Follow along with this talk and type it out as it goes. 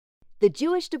The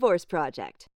Jewish Divorce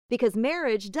Project. Because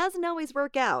marriage doesn't always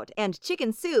work out, and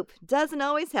chicken soup doesn't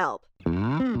always help. We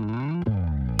can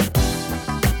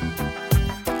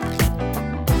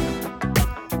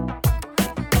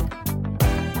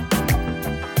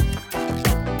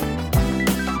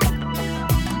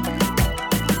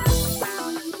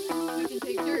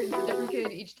take turns, a different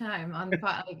kid each time on the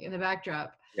like in the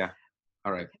backdrop. Yeah.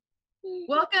 All right.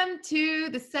 Welcome to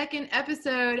the second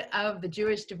episode of the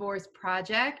Jewish Divorce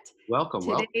Project. Welcome.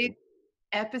 Today's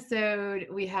episode,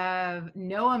 we have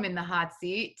Noam in the hot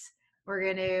seat. We're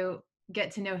going to get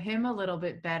to know him a little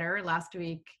bit better. Last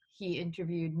week, he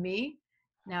interviewed me.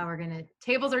 Now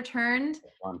tables are turned,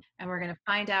 and we're going to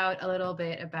find out a little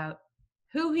bit about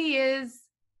who he is,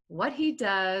 what he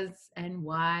does, and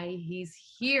why he's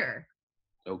here.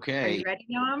 Okay. Are you ready,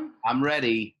 Noam? I'm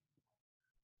ready.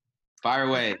 Fire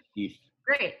away, Keith.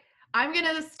 Great. I'm going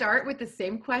to start with the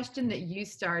same question that you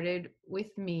started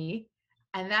with me,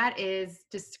 and that is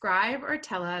describe or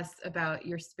tell us about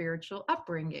your spiritual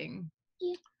upbringing.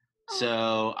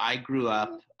 So I grew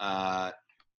up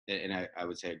in I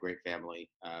would say a great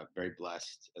family, very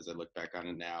blessed as I look back on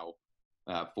it now.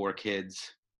 4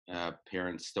 kids,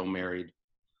 parents still married.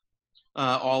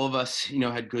 All of us,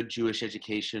 had good Jewish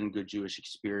education, good Jewish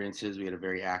experiences. We had a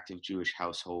very active Jewish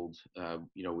household.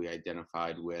 We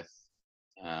identified with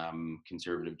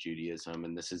conservative Judaism,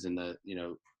 and this is in the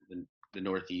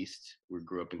Northeast. We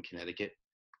grew up in Connecticut,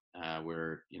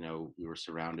 where we were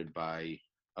surrounded by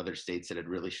other states that had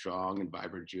really strong and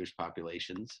vibrant Jewish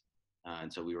populations,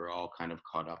 and so we were all kind of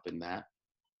caught up in that.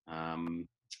 And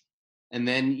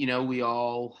then we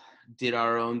all did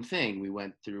our own thing. We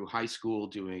went through high school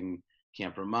doing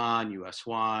Camp Ramah,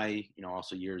 USY,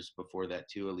 also years before that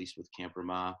too, at least with Camp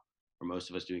Ramah, or most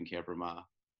of us doing Camp Ramah,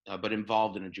 but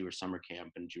involved in a Jewish summer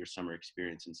camp and Jewish summer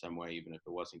experience in some way, even if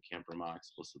it wasn't Camp Ramah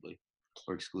explicitly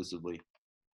or exclusively.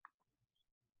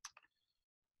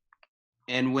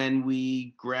 And when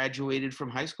we graduated from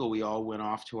high school, we all went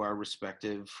off to our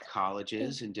respective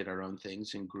colleges and did our own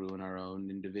things and grew in our own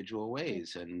individual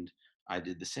ways. And I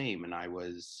did the same, and I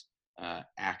was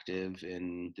active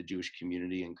in the Jewish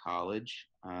community in college,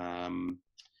 and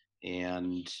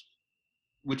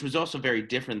which was also very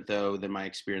different, though, than my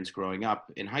experience growing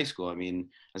up in high school. I mean,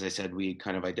 as I said, we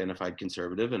kind of identified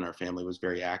conservative, and our family was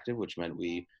very active, which meant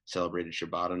we celebrated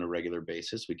Shabbat on a regular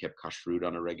basis. We kept kashrut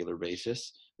on a regular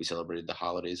basis. We celebrated the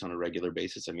holidays on a regular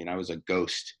basis. I mean, I was a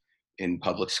ghost in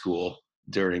public school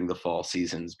during the fall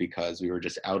seasons because we were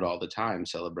just out all the time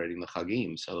celebrating the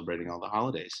Chagim, celebrating all the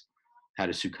holidays. Had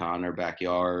a sukkah in our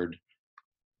backyard,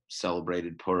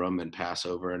 celebrated Purim and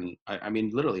Passover, and I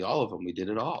mean, literally all of them. We did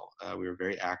it all. We were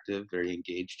very active, very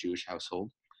engaged Jewish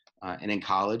household. And in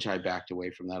college, I backed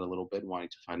away from that a little bit, wanting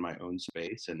to find my own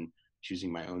space and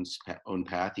choosing my own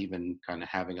path, even kind of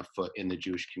having a foot in the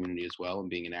Jewish community as well and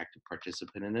being an active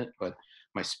participant in it. But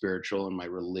my spiritual and my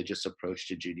religious approach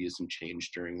to Judaism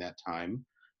changed during that time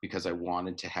because I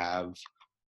wanted to have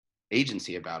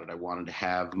agency about it. I wanted to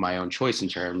have my own choice in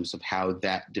terms of how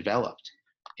that developed,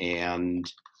 and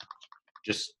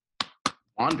just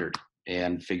wandered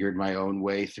and figured my own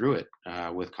way through it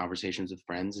with conversations with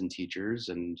friends and teachers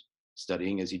and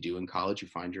studying as you do in college. You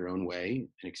find your own way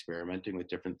and experimenting with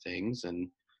different things and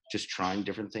just trying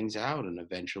different things out, and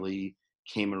eventually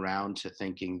came around to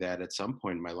thinking that at some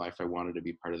point in my life I wanted to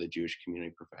be part of the Jewish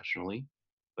community professionally,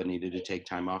 but needed to take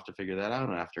time off to figure that out.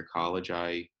 And after college,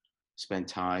 I spent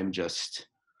time just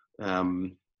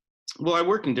I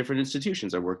worked in different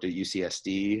institutions. I worked at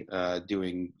UCSD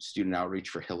doing student outreach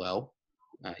for Hillel,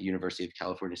 University of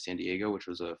California, San Diego, which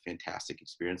was a fantastic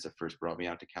experience that first brought me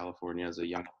out to California as a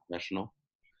young professional.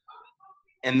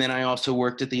 And then I also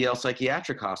worked at the Yale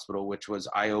Psychiatric Hospital, which was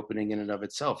eye-opening in and of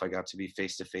itself. I got to be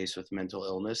face-to-face with mental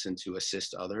illness and to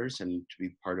assist others and to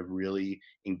be part of really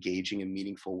engaging and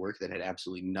meaningful work that had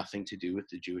absolutely nothing to do with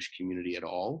the Jewish community at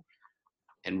all,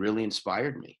 and really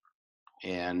inspired me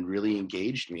and really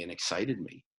engaged me and excited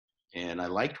me. And I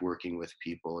liked working with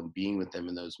people and being with them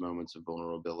in those moments of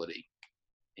vulnerability.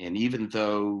 And even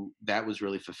though that was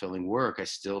really fulfilling work, I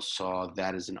still saw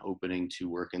that as an opening to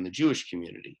work in the Jewish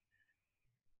community.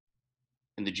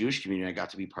 In the Jewish community, I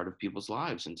got to be part of people's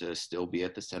lives and to still be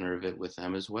at the center of it with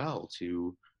them as well,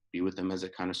 to be with them as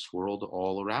it kind of swirled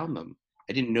all around them.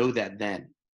 I didn't know that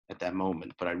then at that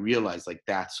moment, but I realized like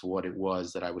that's what it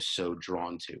was that I was so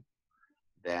drawn to,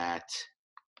 that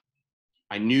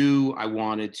I knew I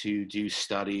wanted to do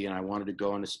study and I wanted to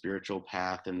go on a spiritual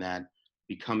path, and that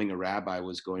becoming a rabbi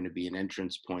was going to be an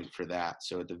entrance point for that.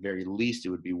 So at the very least, it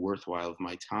would be worthwhile of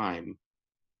my time.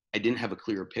 I didn't have a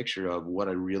clearer picture of what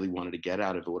I really wanted to get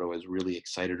out of it, what I was really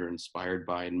excited or inspired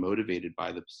by and motivated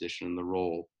by the position and the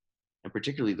role. and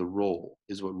particularly the role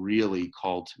is what really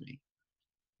called to me.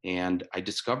 And I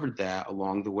discovered that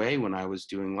along the way when I was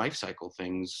doing life cycle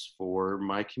things for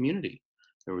my community.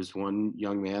 There was one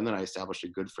young man that I established a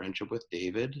good friendship with,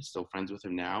 David, still friends with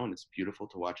him now, and it's beautiful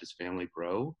to watch his family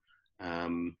grow,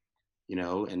 um,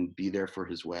 and be there for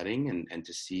his wedding, and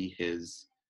to see his,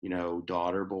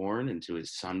 daughter born and to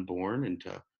his son born, and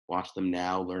to watch them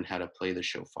now learn how to play the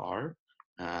shofar,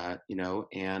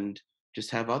 and just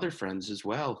have other friends as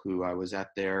well who I was at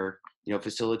their,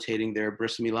 facilitating their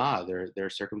bris milah, their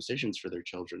circumcisions for their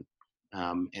children,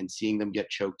 and seeing them get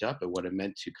choked up at what it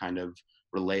meant to kind of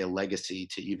relay a legacy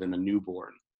to even a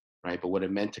newborn, right? But what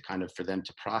it meant to kind of for them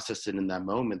to process it in that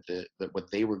moment, that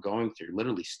what they were going through,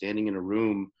 literally standing in a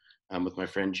room with my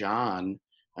friend John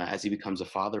as he becomes a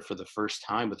father for the first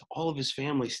time, with all of his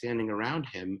family standing around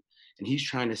him. And he's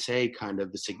trying to say kind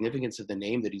of the significance of the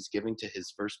name that he's giving to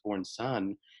his firstborn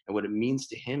son and what it means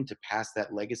to him to pass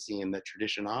that legacy and that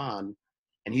tradition on.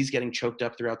 And he's getting choked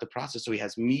up throughout the process. So he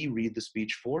has me read the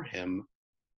speech for him.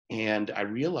 And I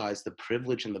realized the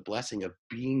privilege and the blessing of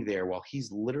being there while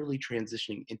he's literally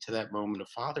transitioning into that moment of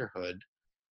fatherhood.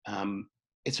 um,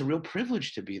 it's a real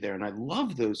privilege to be there. And I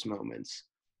love those moments.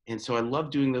 And so I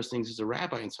love doing those things as a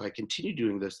rabbi. And so I continue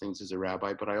doing those things as a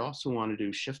rabbi, but I also wanted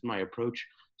to shift my approach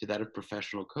to that of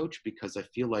professional coach because I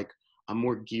feel like I'm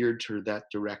more geared to that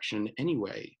direction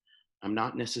anyway. I'm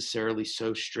not necessarily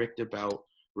so strict about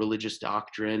religious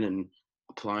doctrine and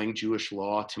applying Jewish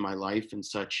law to my life in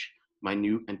such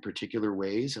minute and particular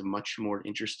ways. I'm much more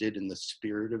interested in the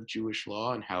spirit of Jewish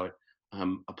law and how it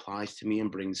applies to me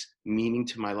and brings meaning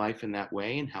to my life in that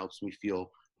way and helps me feel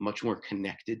much more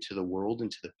connected to the world and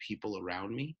to the people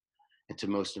around me. And to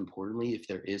most importantly, if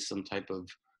there is some type of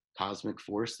cosmic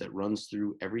force that runs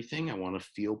through everything, I want to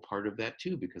feel part of that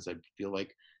too, because I feel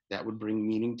like that would bring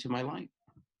meaning to my life.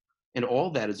 And all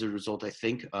that is a result, I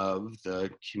think, of the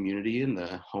community and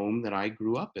the home that I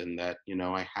grew up in, that,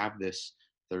 I have this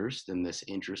thirst and this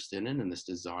interest in it and this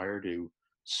desire to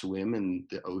swim in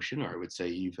the ocean, or I would say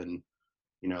even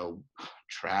you know,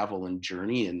 travel and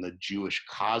journey in the Jewish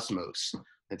cosmos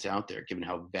that's out there, given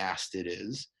how vast it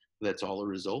is. That's all a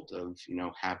result of,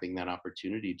 having that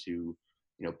opportunity to,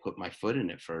 put my foot in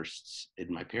it first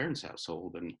in my parents'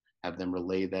 household and have them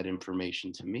relay that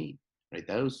information to me, right?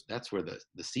 That's where the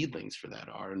seedlings for that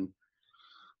are. And,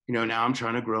 now I'm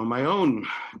trying to grow my own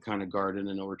kind of garden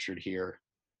and orchard here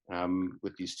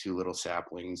with these two little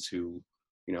saplings who,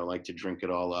 like to drink it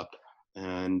all up.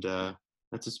 And,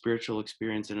 that's a spiritual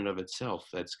experience in and of itself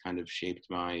that's kind of shaped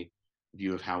my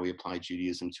view of how we apply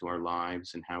Judaism to our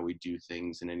lives and how we do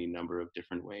things in any number of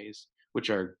different ways, which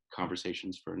are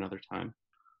conversations for another time.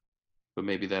 But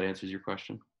maybe that answers your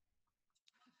question.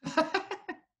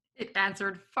 It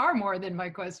answered far more than my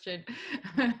question.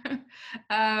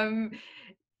 um,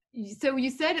 so you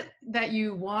said that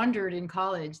you wandered in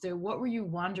college. So what were you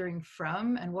wandering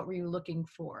from and what were you looking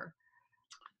for?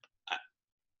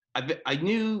 I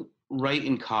knew right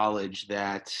in college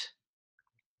that,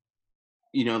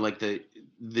 like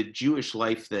the Jewish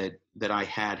life that I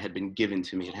had been given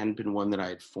to me. It hadn't been one that I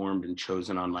had formed and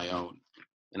chosen on my own.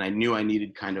 And I knew I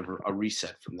needed kind of a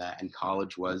reset from that. And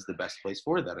college was the best place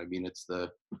for that. I mean, it's the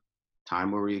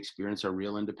time where we experience our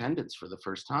real independence for the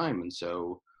first time. And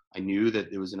so I knew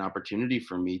that there was an opportunity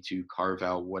for me to carve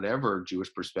out whatever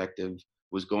Jewish perspective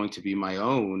was going to be my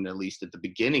own, at least at the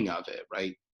beginning of it,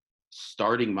 right?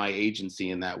 Starting my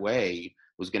agency in that way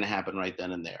was going to happen right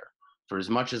then and there. For as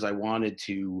much as I wanted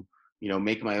to,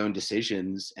 make my own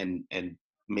decisions and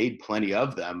made plenty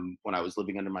of them when I was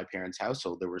living under my parents'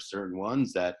 household, there were certain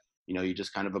ones that, you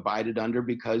just kind of abided under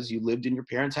because you lived in your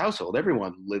parents' household.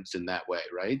 Everyone lives in that way,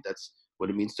 right? That's what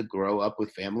it means to grow up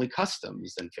with family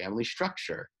customs and family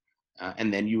structure.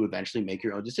 And then you eventually make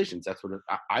your own decisions. That's what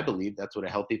I believe. That's what a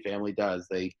healthy family does.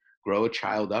 They grow a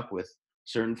child up with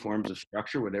certain forms of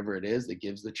structure, whatever it is, that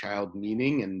gives the child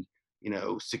meaning and,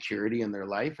 security in their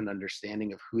life and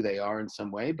understanding of who they are in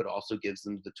some way, but also gives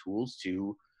them the tools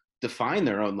to define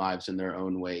their own lives in their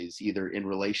own ways, either in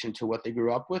relation to what they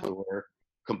grew up with or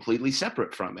completely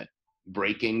separate from it,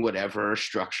 breaking whatever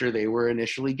structure they were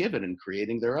initially given and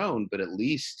creating their own, but at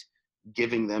least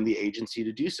giving them the agency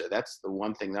to do so. That's the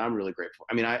one thing that I'm really grateful.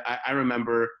 I mean, I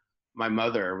remember my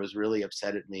mother was really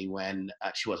upset at me when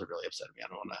she wasn't really upset at me. I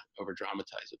don't want to over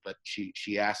dramatize it, but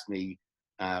she asked me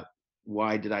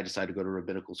why did I decide to go to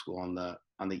rabbinical school on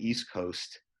the East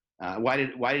Coast? Why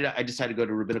did I decide to go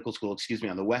to rabbinical school? Excuse me,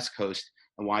 on the West Coast,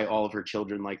 and why all of her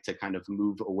children like to kind of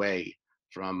move away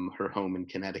from her home in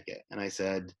Connecticut? And I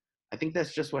said, I think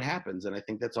that's just what happens, and I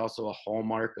think that's also a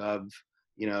hallmark of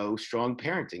strong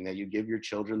parenting, that you give your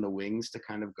children the wings to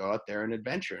kind of go out there and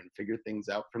adventure and figure things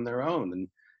out from their own. And,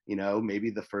 maybe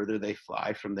the further they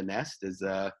fly from the nest is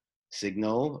a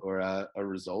signal or a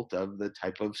result of the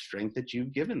type of strength that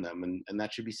you've given them. And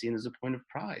that should be seen as a point of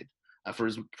pride, for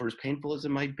as painful as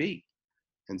it might be.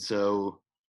 And so,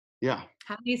 yeah.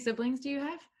 How many siblings do you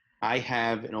have? I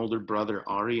have an older brother,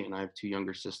 Ari, and I have two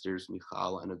younger sisters,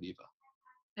 Michal and Aviva.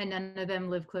 And none of them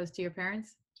live close to your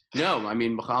parents? No, I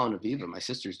mean, Michal and Aviva, my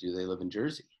sisters do. They live in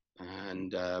Jersey.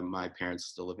 And my parents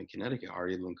still live in Connecticut.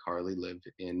 Ari and Carly live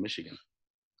in Michigan.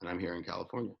 And I'm here in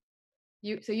California.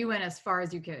 So you went as far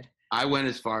as you could? I went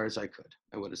as far as I could.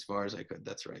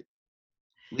 That's right.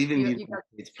 Leaving the United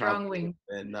States probably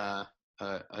been a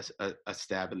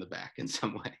stab in the back in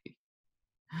some way.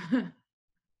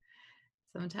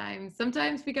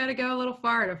 Sometimes we got to go a little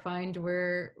far to find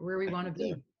where we want to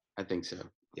be. I think so.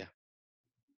 Yeah.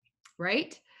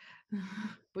 Right?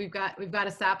 We've got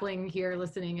a sapling here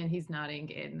listening, and he's nodding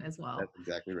in as well. That's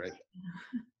exactly right.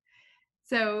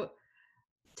 So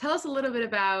tell us a little bit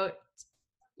about,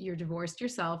 you're divorced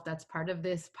yourself. That's part of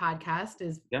this podcast,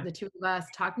 is the two of us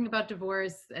talking about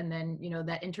divorce, and then,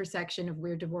 that intersection of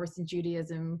where divorce and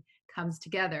Judaism comes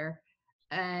together.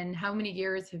 And how many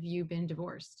years have you been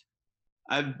divorced?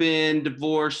 I've been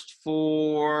divorced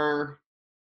for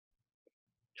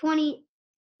 130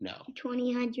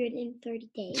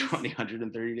 days.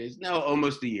 130 days. No,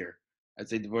 almost a year. I'd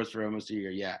say divorced for almost a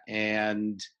year. Yeah.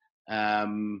 And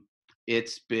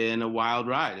it's been a wild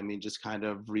ride. I mean, just kind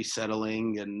of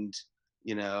resettling and,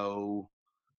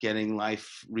 getting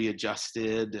life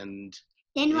readjusted. And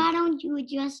then why don't you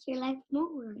adjust your life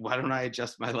more? Why don't I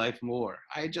adjust my life more?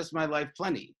 I adjust my life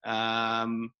plenty.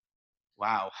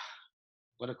 Wow.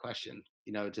 What a question,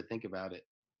 to think about it.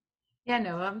 Yeah,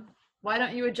 Noam. Why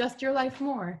don't you adjust your life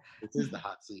more? This is the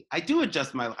hot seat. I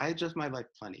adjust my life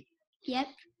plenty. Yep.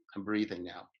 I'm breathing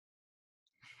now.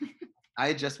 I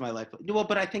adjust my life. Well,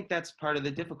 but I think that's part of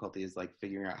the difficulty, is like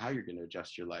figuring out how you're going to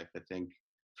adjust your life. I think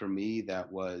for me,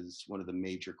 that was one of the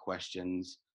major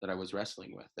questions that I was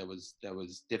wrestling with. That was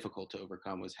difficult to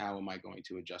overcome, was how am I going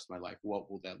to adjust my life? What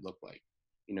will that look like?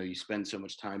 You spend so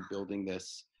much time building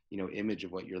this, image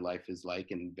of what your life is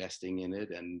like, and investing in it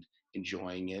and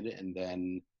enjoying it. And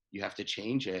then you have to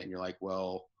change it. And you're like,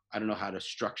 well, I don't know how to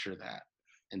structure that.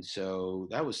 And so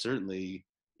that was certainly,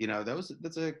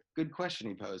 that's a good question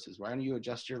he poses. Why don't you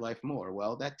adjust your life more?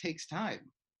 Well, that takes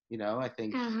time. I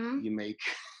think you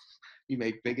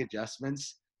make big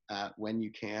adjustments when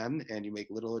you can, and you make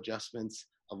little adjustments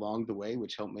along the way,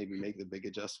 which help maybe make the big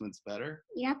adjustments better.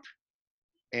 Yep.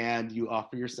 And you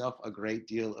offer yourself a great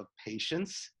deal of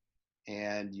patience,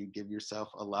 and you give yourself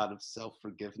a lot of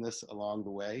self-forgiveness along the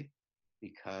way,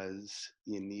 because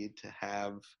you need to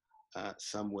have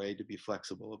some way to be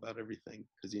flexible about everything,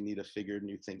 because you need to figure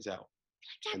new things out.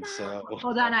 And so,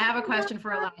 hold on, I have a question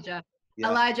for Elijah. Yeah.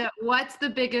 Elijah, what's the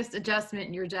biggest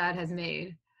adjustment your dad has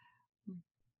made?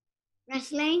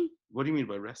 Wrestling. What do you mean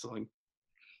by wrestling?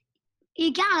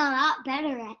 You got a lot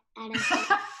better at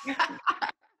it.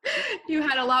 You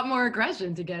had a lot more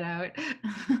aggression to get out.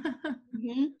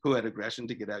 Mm-hmm. Who had aggression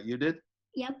to get out? You did?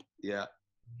 Yep. Yeah.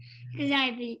 Because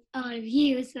I beat all of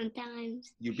you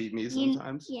sometimes. You beat me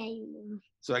sometimes? Yeah, you do.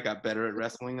 So I got better at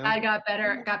wrestling now? I got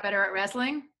better at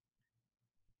wrestling?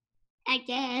 I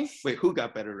guess. Wait, who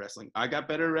got better at wrestling? I got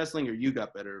better at wrestling, or you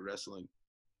got better at wrestling?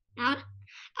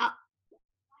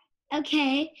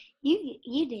 Okay,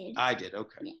 you did. I did,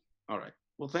 okay. Yeah. All right.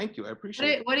 Well, thank you. I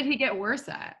appreciate it. What did he get worse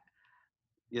at?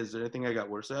 Is there anything I got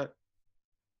worse at?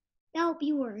 Don't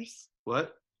be worse.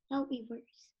 What? Don't be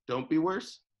worse. Don't be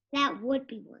worse? That would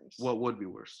be worse. What would be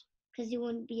worse? Because you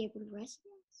wouldn't be able to wrestle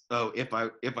us. Oh, if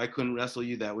I couldn't wrestle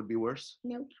you, that would be worse?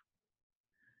 Nope.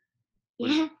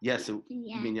 Yeah. Yes. You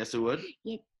mean yes, it would?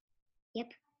 Yep.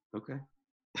 Okay.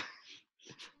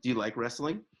 Do you like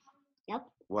wrestling? Yep.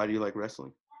 Why do you like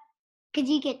wrestling? Because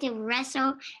you get to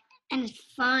wrestle, and it's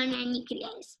fun, and you can get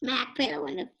a smack pillow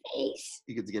in the face.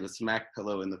 You get to get a smack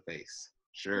pillow in the face.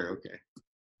 Sure, okay.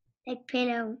 Like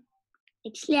pillow.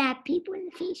 Like slap people in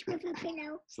the face with a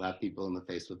pillow. Slap people in the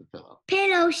face with a pillow.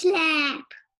 Pillow slap.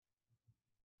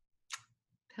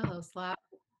 Pillow slap.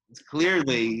 It's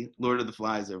clearly Lord of the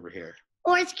Flies over here.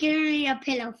 Or it's clearly a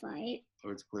pillow fight.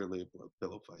 Or it's clearly a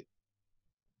pillow fight.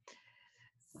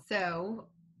 So,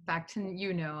 back to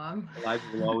you, Noam. Life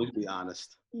will always be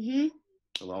honest. Mm-hmm.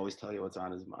 He'll always tell you what's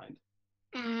on his mind.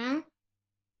 Uh-huh.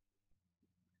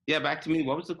 Yeah, back to me.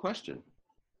 What was the question?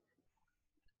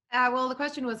 Well, the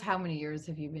question was, how many years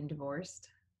have you been divorced?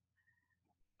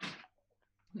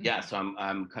 Yeah, so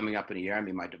I'm coming up in a year. I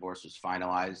mean, my divorce was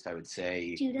finalized, I would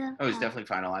say. Judah, It was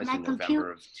definitely finalized my in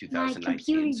November of my 2019.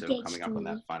 computer So ditched coming up on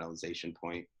that me. finalization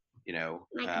point,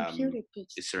 My computer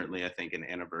ditched is certainly, I think, an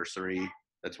anniversary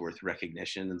that's worth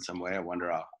recognition in some way. I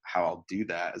wonder how I'll do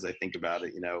that as I think about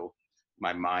it.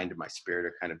 My mind and my spirit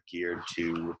are kind of geared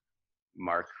to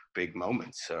mark big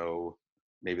moments. So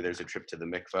maybe there's a trip to the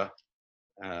mikveh.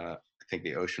 I think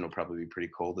the ocean will probably be pretty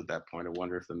cold at that point. I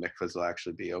wonder if the mikvahs will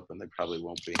actually be open. They probably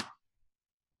won't be.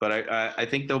 But I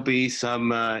think there'll be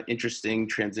some interesting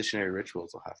transitionary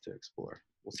rituals I'll have to explore.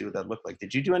 We'll see what that looked like.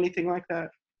 Did you do anything like that?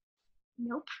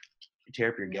 Nope. You tear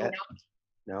up your Nope. get?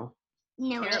 No?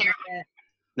 No. Tear up my get.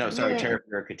 No, sorry, Yeah. tear up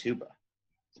your ketubah.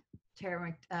 Tear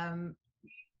my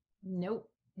nope.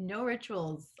 No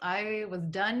rituals. I was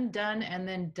done, and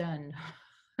then done.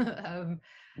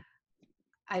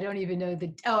 I don't even know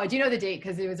I do know the date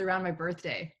because it was around my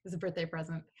birthday. It was a birthday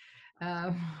present.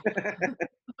 So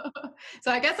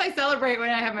I guess I celebrate when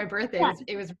I have my birthday.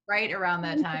 It was right around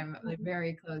that time, like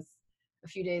very close, a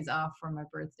few days off from my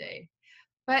birthday.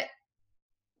 But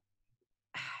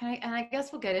and I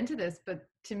guess we'll get into this, but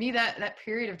to me that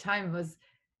period of time was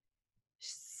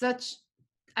such,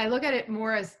 I look at it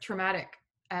more as traumatic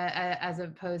as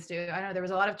opposed to, I don't know, there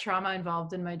was a lot of trauma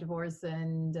involved in my divorce,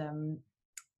 and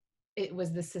it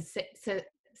was the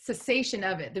cessation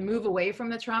of it, the move away from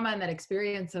the trauma and that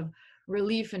experience of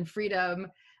relief and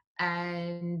freedom.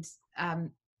 And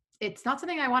it's not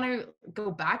something I want to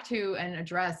go back to and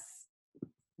address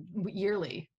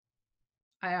yearly.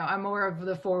 I'm more of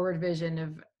the forward vision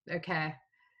of, okay,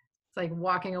 it's like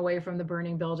walking away from the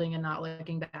burning building and not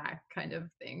looking back kind of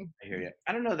thing. I hear you.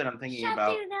 I don't know that I'm thinking Shut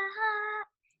about. through the heart.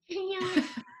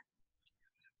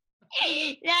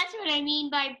 That's what I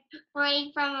mean by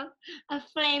running from a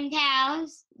flamed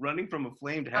house. Running from a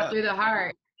flamed Out house. through the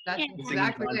heart. That's Yeah. Singing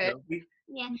exactly Bon it. Jovi?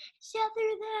 Yeah. Shut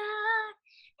through the heart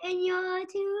and you're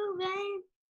to blame.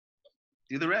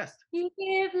 Do the rest. You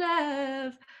give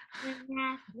love. I'm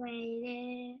halfway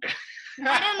there.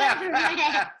 I don't know the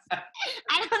rest.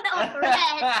 I don't know the rest.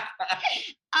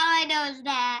 All I know is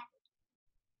that.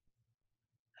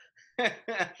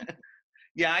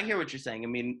 Yeah, I hear what you're saying. I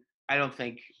mean, I don't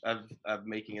think of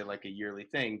making it like a yearly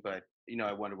thing, but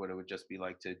I wonder what it would just be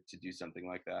like to do something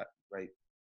like that, right?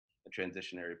 A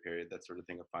transitionary period, that sort of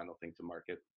thing, a final thing to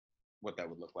market, what that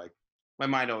would look like. My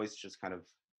mind always just kind of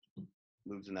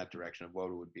moves in that direction of what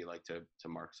it would be like to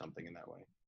mark something in that way.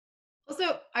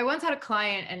 Also, I once had a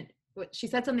client and she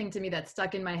said something to me that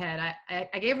stuck in my head.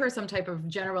 I gave her some type of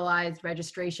generalized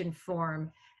registration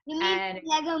form. You mean And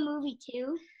Lego Movie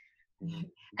 2?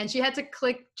 and she had to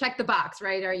check the box,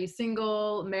 right? Are you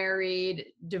single, married,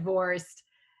 divorced?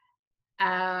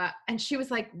 And she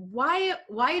was like, why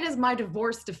does my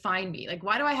divorce define me? Like,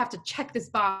 why do I have to check this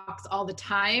box all the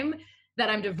time that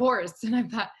I'm divorced? And I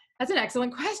thought, that's an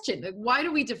excellent question. Like, why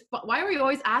are we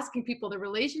always asking people the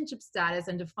relationship status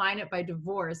and define it by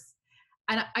divorce?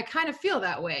 And I kind of feel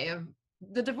that way. Of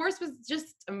the divorce was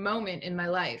just a moment in my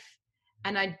life,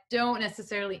 and I don't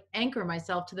necessarily anchor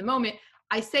myself to the moment.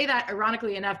 I say that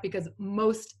ironically enough because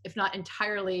most, if not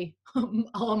entirely,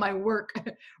 all of my work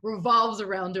revolves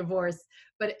around divorce,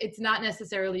 but it's not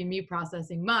necessarily me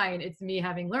processing mine. It's me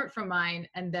having learned from mine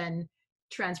and then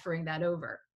transferring that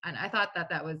over. And I thought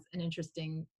that was an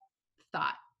interesting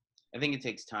thought. I think it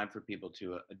takes time for people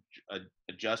to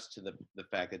adjust to the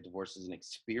fact that divorce is an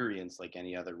experience like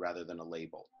any other rather than a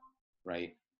label,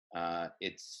 right?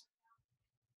 It's,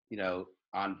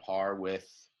 on par with,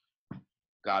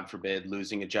 God forbid,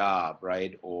 losing a job,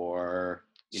 right? Or,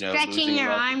 Stretching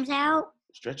your arms out.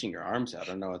 Stretching your arms out. I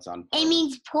don't know. It's on par. It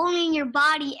means pulling your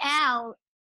body out.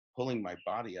 Pulling my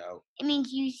body out. It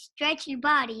means you stretch your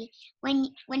body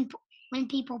when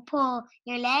people pull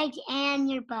your legs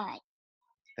and your butt.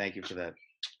 Thank you for that.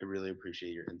 I really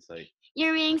appreciate your insight.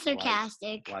 You're being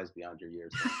sarcastic. Wise beyond your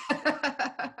years.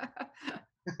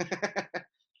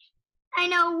 I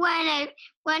know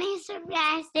when he's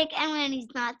sarcastic and when he's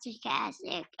not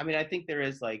sarcastic. I mean, I think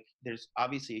there's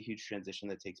obviously a huge transition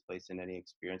that takes place in any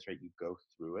experience, right? You go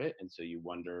through it, and so you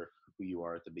wonder who you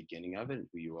are at the beginning of it and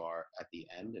who you are at the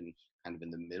end, and kind of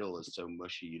in the middle is so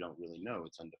mushy you don't really know.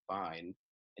 It's undefined.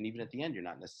 And even at the end, you're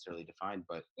not necessarily defined,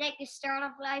 but... Like the start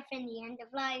of life and the end of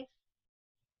life.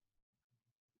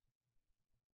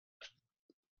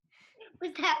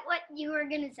 Was that what you were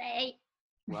going to say?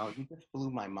 Well, you just blew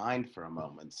my mind for a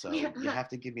moment, so you have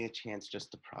to give me a chance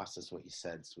just to process what you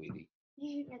said, sweetie.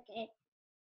 Okay.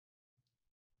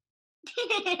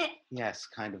 Yes,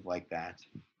 kind of like that.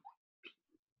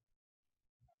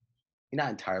 You're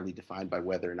not entirely defined by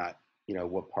whether or not,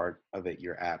 what part of it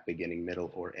you're at, beginning,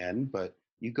 middle, or end, but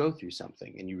you go through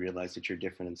something and you realize that you're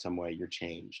different in some way, you're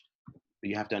changed. But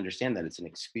you have to understand that it's an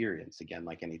experience, again,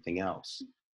 like anything else.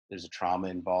 There's a trauma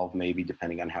involved, maybe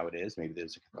depending on how it is. Maybe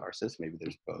there's a catharsis, maybe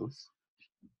there's both.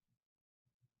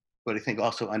 But I think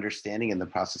also understanding in the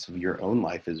process of your own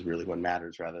life is really what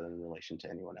matters rather than in relation to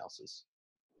anyone else's,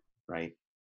 right?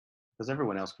 Because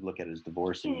everyone else could look at it as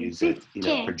divorce and use it,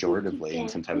 pejoratively in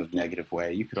some type of negative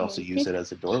way. You could also use it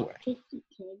as a doorway,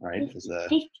 right? As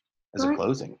a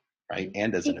closing, right?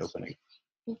 And as an opening,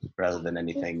 rather than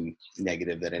anything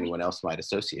negative that anyone else might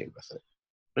associate with it.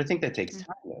 But I think that takes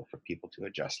time, though, for people to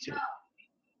adjust to.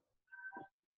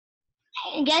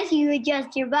 I guess you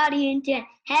adjust your body into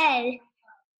head.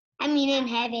 In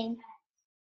heaven.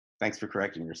 Thanks for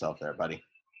correcting yourself there, buddy.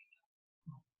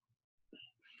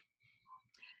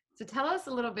 So tell us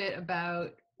a little bit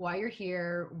about why you're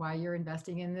here, why you're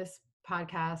investing in this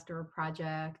podcast or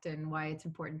project, and why it's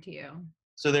important to you.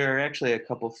 So there are actually a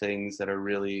couple things that are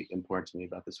really important to me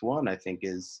about this. One, I think,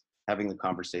 is having the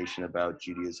conversation about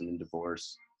Judaism and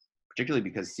divorce, particularly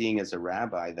because seeing as a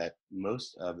rabbi that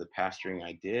most of the pastoring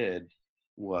I did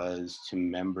was to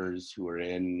members who are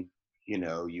in,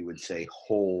 you would say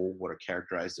whole, what are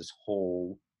characterized as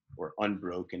whole or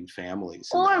unbroken families.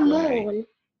 Or mole.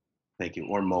 Thank you,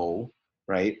 or mole,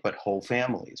 right? But whole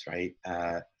families, right?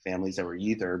 Families that were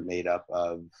either made up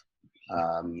of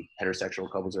heterosexual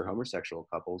couples or homosexual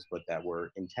couples, but that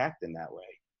were intact in that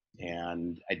way.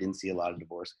 And I didn't see a lot of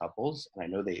divorced couples, and I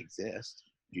know they exist.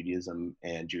 Judaism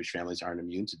and Jewish families aren't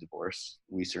immune to divorce.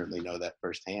 We certainly know that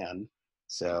firsthand.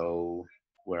 So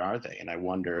where are they? And I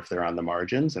wonder if they're on the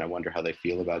margins, and I wonder how they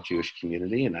feel about Jewish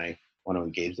community, and I want to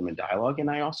engage them in dialogue.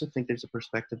 And I also think there's a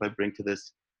perspective I bring to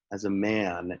this as a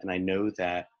man, and I know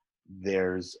that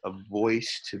there's a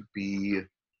voice to be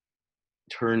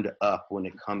turned up when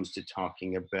it comes to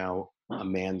talking about a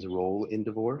man's role in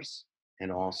divorce,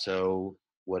 and also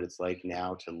what it's like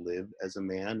now to live as a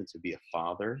man and to be a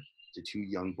father to two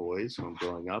young boys who are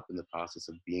growing up in the process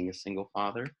of being a single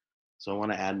father. So I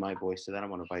want to add my voice to that. I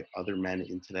want to invite other men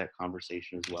into that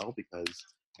conversation as well, because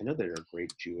I know there are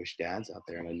great Jewish dads out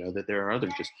there, and I know that there are other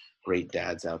just great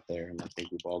dads out there, and I think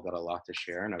we've all got a lot to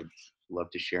share, and I would love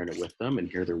to share it with them and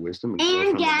hear their wisdom.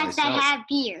 And dads that have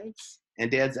beards. And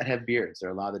dads that have beards.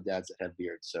 There are a lot of dads that have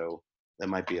beards. So that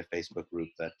might be a Facebook group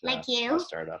that like you? I'll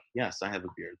start up. Yes, I have a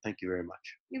beard. Thank you very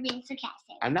much. You're being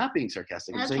sarcastic. I'm not being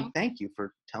sarcastic. I'm Okay. saying thank you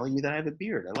for telling me that I have a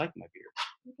beard. I like my beard.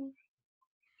 Okay.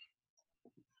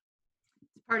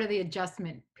 It's part of the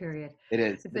adjustment period. It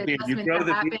is. It's The the beard. You adjustment grow that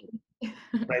the happens. beard.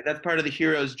 Right. That's part of the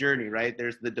hero's journey, right?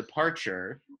 There's the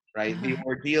departure, right? The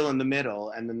ordeal in the middle,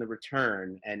 and then the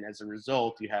return. And as a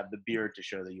result, you have the beard to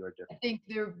show that you are I different. think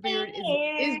their beard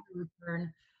is the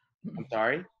return. I'm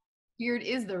sorry? Beard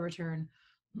is the return.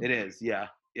 It is, yeah,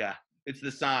 yeah. It's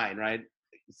the sign, right?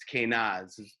 It's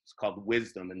kenaz. It's called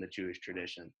wisdom in the Jewish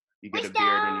tradition. You get a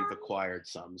beard and you've acquired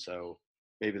some. So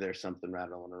maybe there's something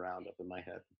rattling around up in my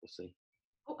head. We'll see.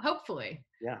 Hopefully.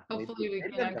 Yeah. Hopefully we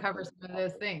can uncover some of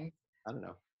those things. I don't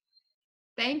know.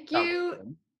 Thank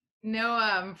you,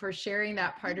 Noam, for sharing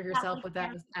that part of yourself with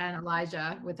us, and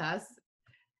Elijah with us.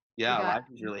 Yeah,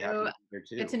 Elijah's really happy to be here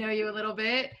too. Get to know you a little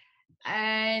bit.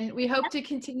 And we hope to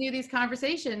continue these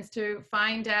conversations to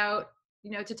find out,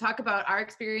 to talk about our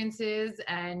experiences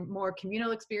and more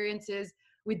communal experiences.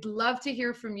 We'd love to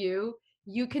hear from you.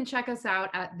 You can check us out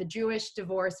at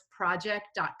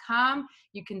thejewishdivorceproject.com.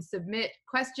 You can submit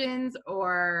questions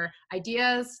or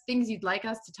ideas, things you'd like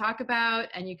us to talk about,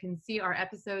 and you can see our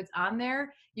episodes on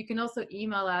there. You can also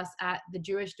email us at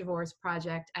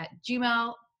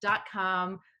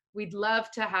thejewishdivorceproject@gmail.com. We'd love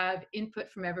to have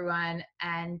input from everyone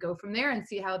and go from there and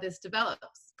see how this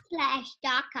develops.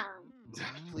 /.com.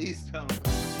 Please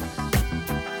don't.